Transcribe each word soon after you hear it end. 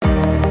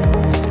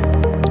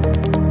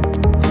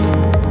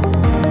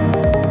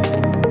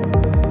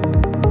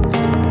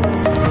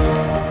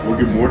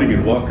morning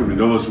and welcome to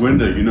Noah's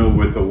Window. You know,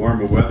 with the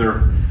warmer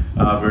weather,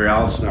 Mary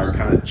Alice and I are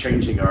kind of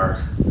changing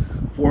our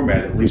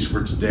format, at least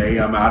for today.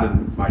 I'm out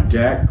in my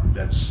deck.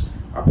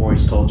 I've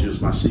always told you,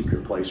 is my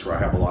secret place where I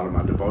have a lot of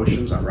my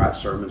devotions. I write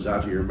sermons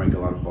out here, make a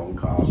lot of phone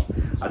calls.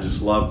 I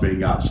just love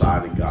being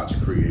outside in God's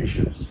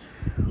creation.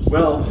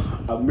 Well,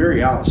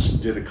 Mary Alice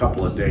did a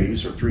couple of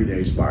days or 3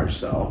 days by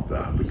herself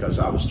because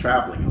I was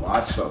traveling a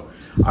lot, so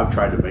I've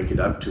tried to make it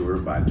up to her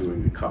by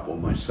doing a couple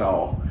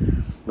myself.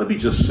 Let me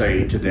just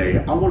say today,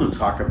 I want to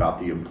talk about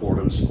the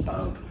importance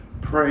of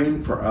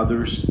praying for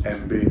others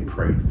and being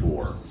prayed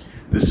for.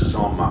 This is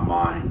on my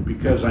mind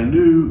because I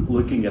knew,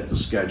 looking at the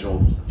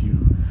schedule a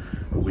few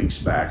weeks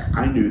back,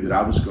 I knew that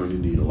I was going to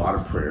need a lot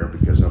of prayer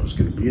because I was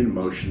going to be in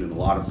motion in a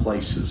lot of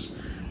places.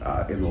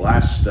 In the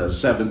last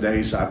 7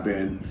 days, I've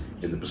been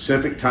in the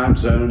Pacific time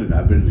zone and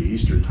I've been in the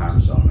Eastern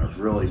time zone. I've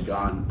really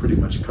gone pretty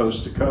much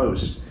coast to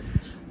coast.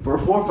 For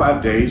 4 or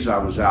 5 days, I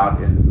was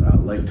out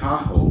in Lake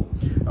Tahoe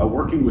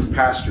working with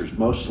pastors,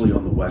 mostly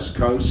on the West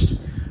Coast,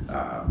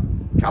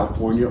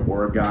 California,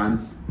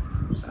 Oregon,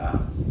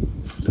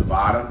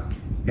 Nevada,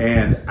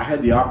 and I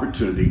had the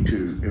opportunity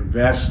to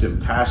invest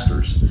in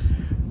pastors,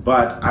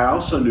 but I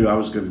also knew I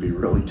was going to be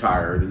really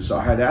tired, and so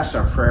I had asked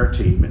our prayer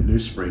team at New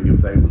Spring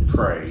if they would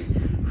pray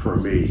for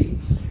me.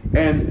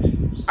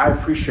 And I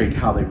appreciate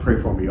how they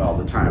pray for me all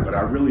the time, but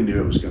I really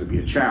knew it was going to be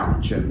a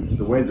challenge. And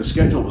the way the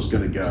schedule was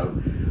going to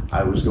go,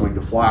 I was going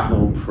to fly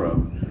home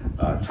from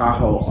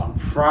Tahoe on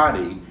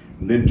Friday,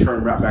 and then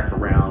turn right back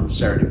around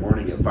Saturday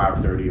morning at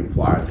 5:30 and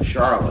fly to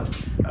Charlotte,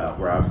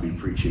 where I would be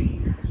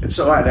preaching. And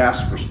so I'd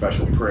asked for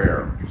special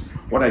prayer.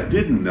 What I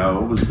didn't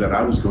know was that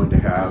I was going to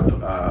have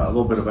a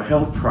little bit of a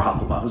health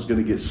problem. I was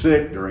going to get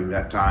sick during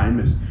that time,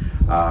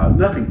 and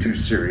nothing too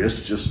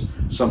serious, just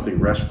something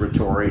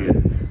respiratory,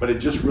 but it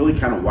just really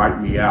kind of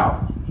wiped me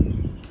out.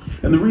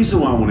 And the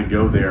reason why I want to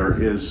go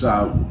there is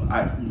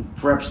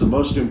perhaps the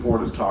most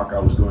important talk I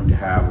was going to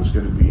have was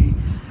going to be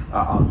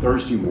on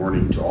Thursday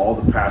morning to all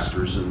the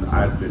pastors, and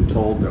I'd been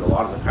told that a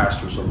lot of the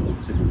pastors in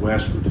the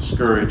West were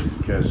discouraged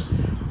because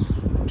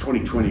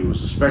 2020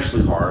 was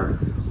especially hard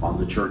on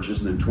the churches,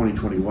 and then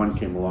 2021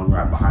 came along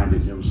right behind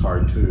it, and it was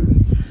hard too.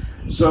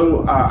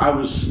 So I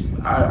was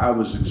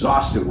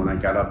exhausted when I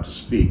got up to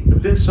speak,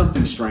 but then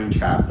something strange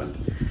happened.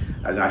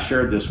 And I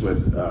shared this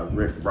with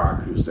Rick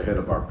Brock, who's the head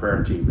of our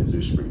prayer team at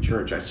New Spring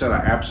Church. I said I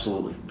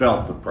absolutely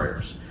felt the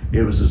prayers.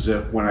 It was as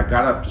if when I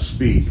got up to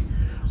speak,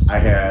 I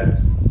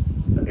had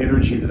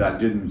energy that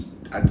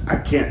I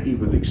can't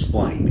even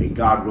explain. And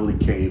God really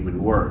came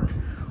and worked.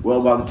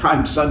 Well, by the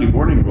time Sunday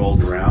morning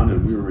rolled around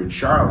and we were in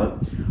Charlotte,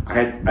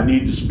 I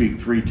needed to speak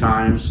 3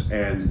 times.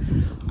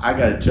 And I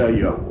got to tell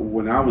you,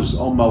 when I was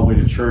on my way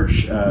to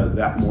church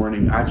that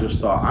morning, I just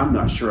thought, I'm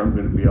not sure I'm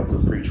going to be able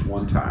to preach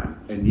one time.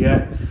 And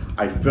yet,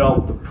 I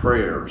felt the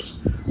prayers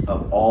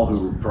of all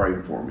who were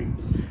praying for me.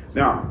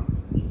 Now,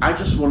 I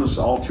just want us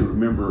all to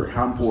remember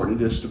how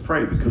important it is to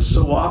pray, because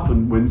so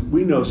often when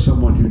we know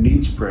someone who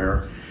needs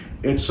prayer,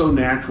 it's so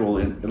natural,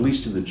 at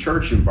least in the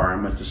church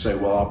environment, to say,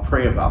 well, I'll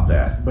pray about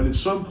that. But it's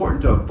so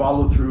important to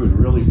follow through and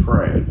really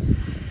pray.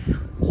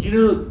 You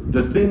know,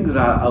 the thing that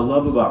I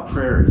love about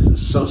prayer is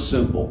it's so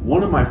simple.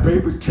 One of my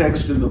favorite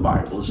texts in the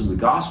Bible is in the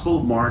Gospel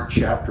of Mark,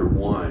 chapter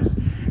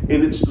 1.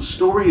 And it's the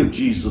story of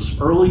Jesus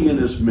early in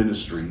his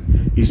ministry.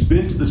 He's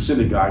been to the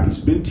synagogue. He's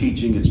been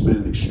teaching. It's been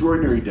an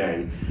extraordinary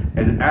day.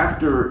 And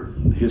after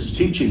his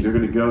teaching, they're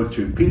going to go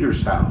to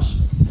Peter's house.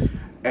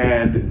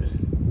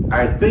 And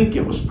I think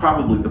it was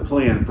probably the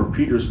plan for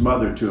Peter's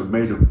mother-in-law to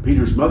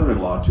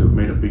have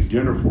made a big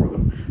dinner for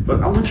them.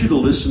 But I want you to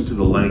listen to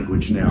the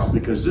language now,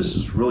 because this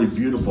is really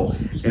beautiful,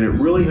 and it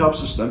really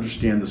helps us to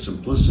understand the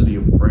simplicity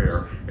of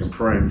prayer and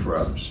praying for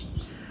others.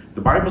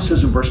 The Bible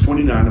says in verse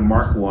 29 of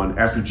Mark 1,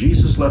 after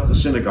Jesus left the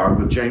synagogue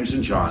with James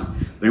and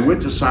John, they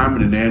went to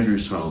Simon and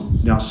Andrew's home.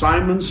 Now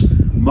Simon's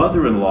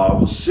mother-in-law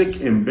was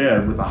sick in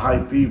bed with a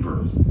high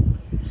fever.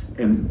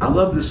 And I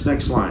love this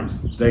next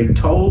line. They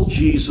told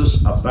Jesus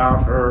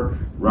about her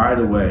right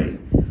away.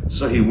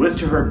 So he went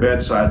to her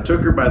bedside,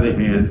 took her by the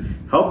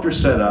hand, helped her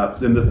sit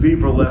up. Then the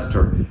fever left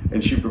her,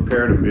 and she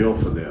prepared a meal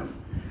for them.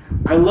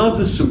 I love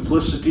the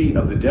simplicity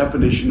of the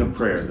definition of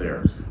prayer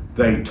there.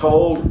 They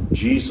told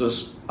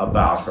Jesus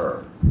about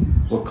her.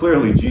 Well,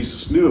 clearly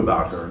Jesus knew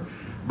about her,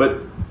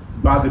 but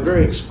by the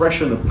very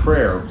expression of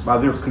prayer, by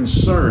their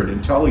concern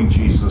in telling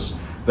Jesus,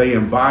 they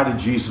invited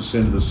Jesus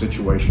into the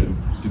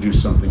situation to do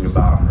something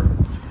about her.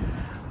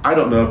 I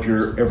don't know if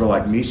you're ever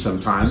like me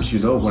sometimes. You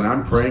know, when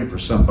I'm praying for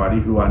somebody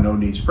who I know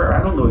needs prayer,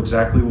 I don't know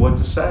exactly what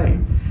to say.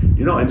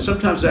 You know, and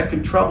sometimes that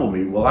can trouble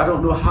me. Well, I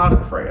don't know how to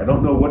pray. I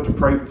don't know what to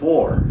pray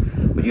for.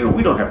 But, you know,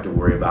 we don't have to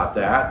worry about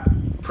that.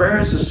 Prayer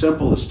is as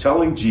simple as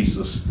telling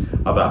Jesus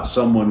about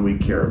someone we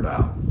care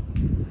about.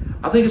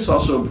 I think it's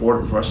also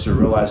important for us to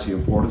realize the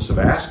importance of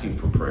asking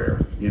for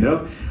prayer. You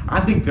know, I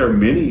think there are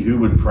many who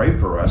would pray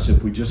for us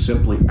if we just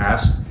simply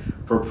asked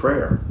for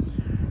prayer.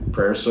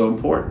 Prayer is so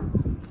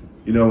important.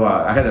 You know,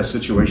 I had a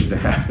situation that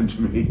happened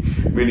to me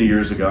many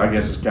years ago. I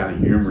guess it's kind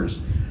of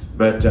humorous,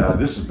 but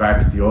this is back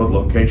at the old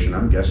location.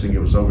 I'm guessing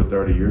it was over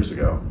 30 years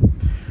ago.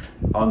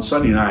 on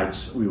Sunday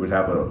nights, we would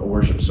have a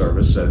worship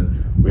service,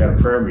 and we had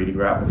a prayer meeting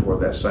right before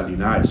that Sunday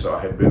night. So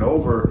I had been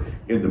over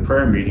in the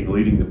prayer meeting,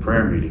 leading the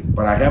prayer meeting,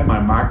 but I had my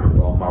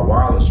microphone, my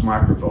wireless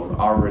microphone,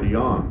 already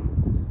on.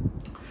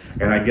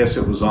 And I guess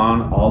it was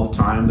on all the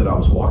time that I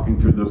was walking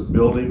through the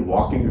building,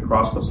 walking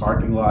across the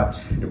parking lot.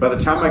 And by the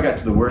time I got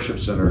to the worship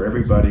center,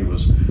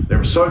 they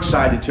were so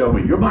excited to tell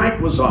me, your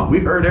mic was on. We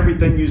heard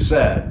everything you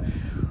said.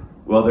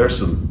 Well, there's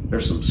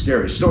some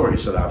scary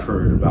stories that I've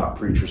heard about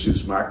preachers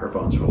whose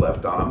microphones were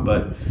left on.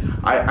 But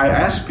I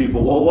asked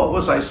people, well, what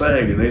was I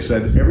saying? And they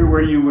said,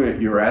 everywhere you went,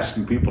 you were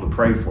asking people to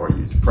pray for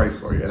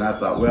you. And I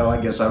thought, well,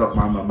 I guess I don't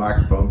mind my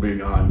microphone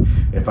being on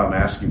if I'm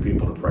asking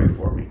people to pray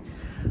for me.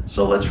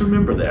 So let's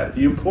remember that.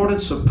 The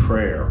importance of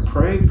prayer,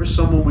 praying for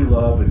someone we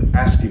love and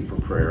asking for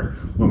prayer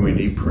when we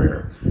need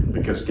prayer,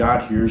 because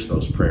God hears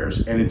those prayers.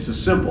 And it's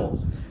as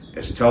simple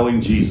as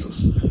telling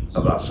Jesus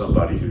about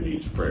somebody who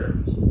needs prayer.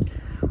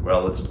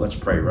 Well, let's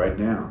pray right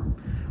now.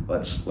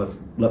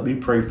 Let me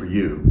pray for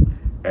you.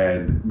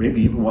 And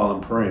maybe even while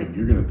I'm praying,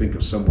 you're going to think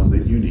of someone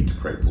that you need to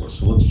pray for.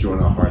 So let's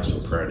join our hearts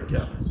in prayer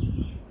together.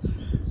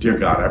 Dear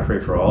God, I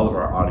pray for all of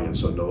our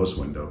audience on Noah's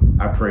Window.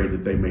 I pray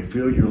that they may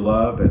feel your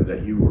love and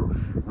that you will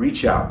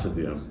reach out to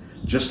them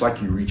just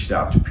like you reached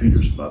out to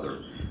Peter's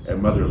mother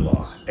and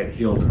mother-in-law and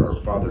healed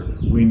her. Father,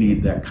 we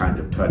need that kind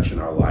of touch in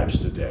our lives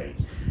today.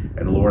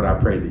 And Lord, I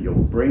pray that you'll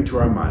bring to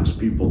our minds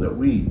people that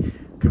we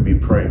could be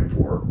praying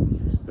for,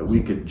 that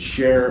we could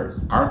share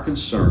our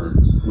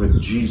concern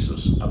with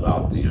Jesus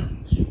about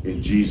them.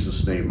 In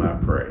Jesus' name I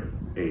pray.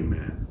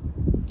 Amen.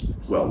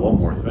 Well, one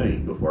more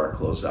thing before I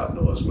close out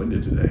Noah's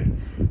Window today.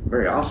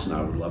 Mary Alice and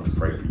I would love to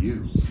pray for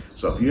you.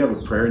 So if you have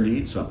a prayer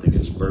need, something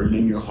that's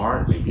burdening your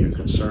heart, maybe a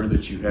concern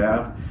that you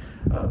have,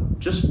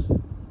 just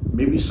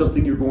maybe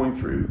something you're going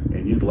through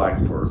and you'd like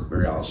for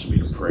Mary Alice and me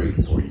to pray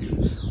for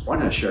you, why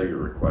not share your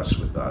requests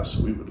with us?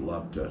 We would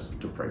love to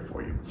pray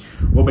for you.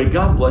 Well, may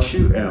God bless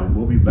you, and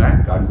we'll be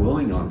back, God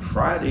willing, on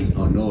Friday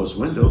on Noah's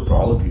Window. For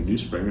all of you new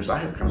springers, I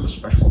have kind of a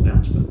special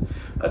announcement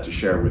to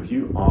share with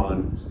you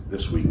on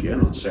this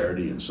weekend, on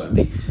Saturday and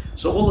Sunday.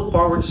 So we'll look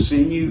forward to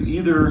seeing you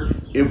either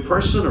in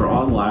person or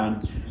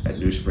online at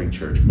New Spring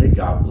Church. May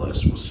God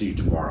bless. We'll see you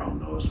tomorrow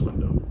on Noah's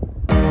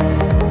Window.